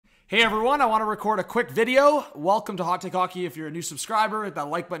Hey everyone, I want to record a quick video. Welcome to Hot Take Hockey. If you're a new subscriber, hit that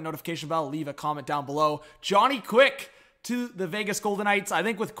like button, notification bell, leave a comment down below. Johnny Quick to the Vegas Golden Knights. I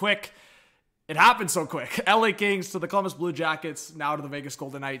think with Quick, it happened so quick. LA Kings to the Columbus Blue Jackets, now to the Vegas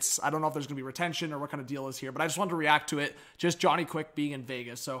Golden Knights. I don't know if there's going to be retention or what kind of deal is here, but I just wanted to react to it. Just Johnny Quick being in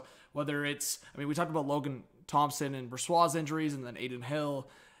Vegas. So whether it's, we talked about Logan Thompson and Brossoit's injuries and then Aiden Hill.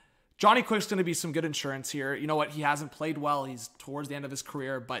 Johnny Quick's going to be some good insurance here. You know what? He hasn't played well. He's towards the end of his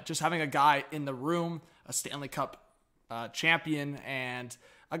career, but just having a guy in the room, a Stanley Cup champion, and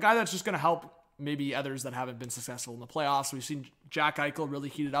a guy that's just going to help maybe others that haven't been successful in the playoffs. We've seen Jack Eichel really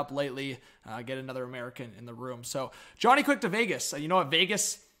heated up lately, get another American in the room. So Johnny Quick to Vegas. You know what?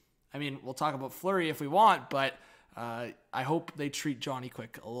 Vegas, we'll talk about Fleury if we want, but I hope they treat Johnny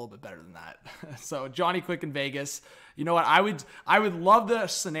Quick a little bit better than that. So Johnny Quick in Vegas. You know what? I would love the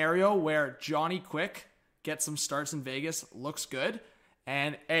scenario where Johnny Quick gets some starts in Vegas, looks good,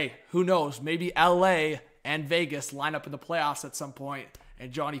 and hey, who knows? Maybe LA and Vegas line up in the playoffs at some point,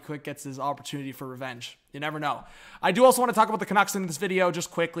 and Johnny Quick gets his opportunity for revenge. You never know. I do also want to talk about the Canucks in this video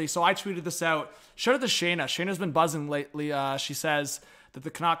just quickly. So I tweeted this out. Shout out to Shayna. Shayna's been buzzing lately. She says that the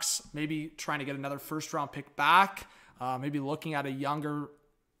Canucks maybe trying to get another first-round pick back, maybe looking at a younger,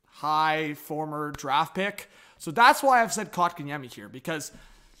 high former draft pick. So that's why I've said Kotkaniemi here, because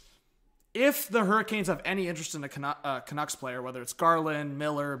if the Hurricanes have any interest in a Canucks player, whether it's Garland,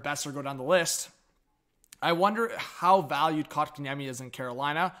 Miller, Besser, go down the list, I wonder how valued Kotkaniemi is in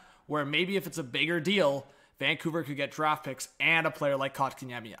Carolina, where maybe if it's a bigger deal, Vancouver could get draft picks and a player like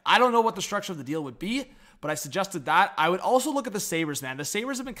Kotkaniemi. I don't know what the structure of the deal would be, but I suggested that. I would also look at the Sabres, man. The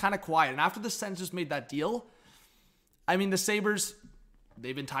Sabres have been kind of quiet, and after the Sens just made that deal, the Sabres,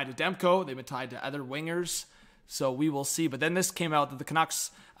 they've been tied to Demko, they've been tied to other wingers, so we will see. But then this came out that the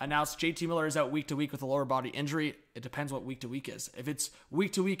Canucks announced JT Miller is out week to week with a lower body injury. It depends what week to week is. If it's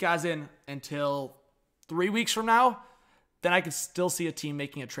week to week as in until 3 weeks from now, then I could still see a team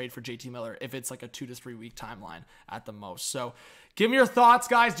making a trade for JT Miller if it's like a 2 to 3 week timeline at the most. So give me your thoughts,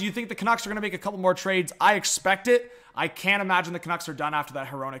 guys. Do you think the Canucks are going to make a couple more trades? I expect it. I can't imagine the Canucks are done after that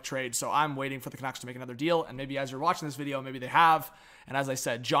heroic trade, so I'm waiting for the Canucks to make another deal, and maybe as you're watching this video, maybe they have. And as I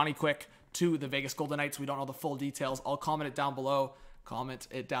said, Johnny Quick to the Vegas Golden Knights. We don't know the full details. I'll comment it down below,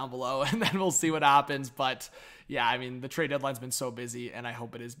 and then we'll see what happens. But yeah, the trade deadline's been so busy, and I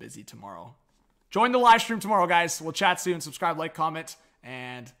hope it is busy tomorrow. Join the live stream tomorrow, guys. We'll chat soon. Subscribe, like, comment,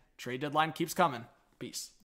 and trade deadline keeps coming. Peace.